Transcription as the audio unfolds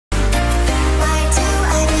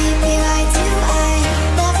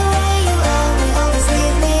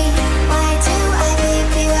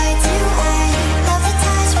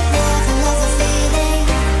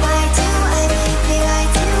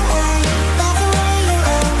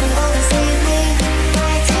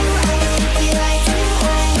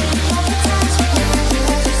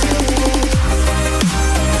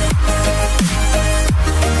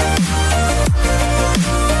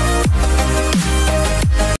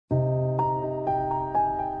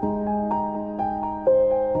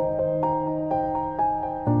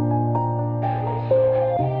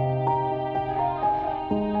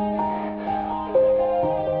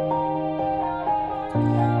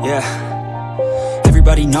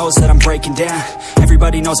Everybody knows that I'm breaking down.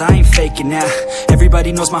 Everybody knows I ain't faking now.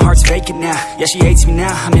 Everybody knows my heart's vacant now. Yeah, she hates me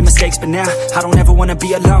now, I made mistakes, but now I don't ever wanna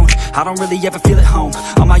be alone. I don't really ever feel at home.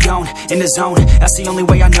 On my own, in the zone, that's the only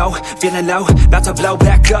way I know. Feeling low, about to blow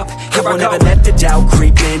back up. Here I won't ever let the doubt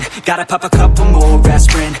creep in. Gotta pop a couple more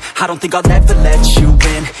aspirin. I don't think I'll ever let you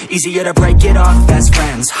in. Easier to break it off best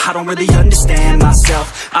friends. I don't really understand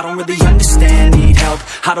myself. I don't really understand, need help.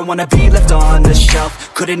 I don't wanna be left on the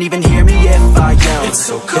shelf. Couldn't even hear me if I yelled. It's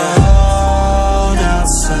so cold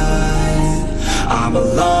outside, I'm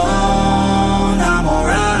alone, I'm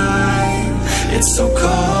alright. It's so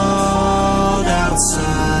cold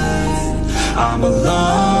outside, I'm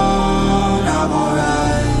alone, I'm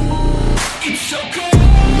alright. It's so cold.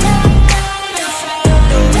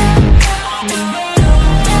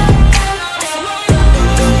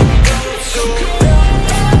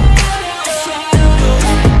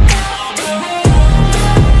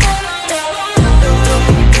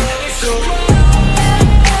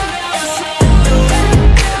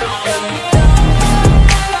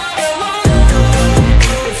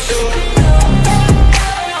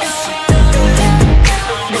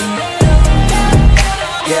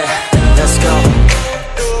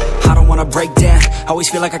 Break down, always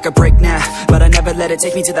feel like I could break now, but I never let it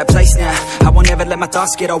take me to that place now. I won't ever let my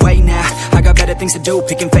thoughts get away now. I got better things to do,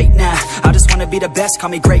 picking fate now. I just wanna be the best, call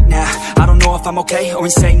me great now. I don't know if I'm okay or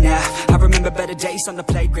insane now. I remember better days on the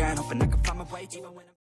playground, hoping I can find my way even when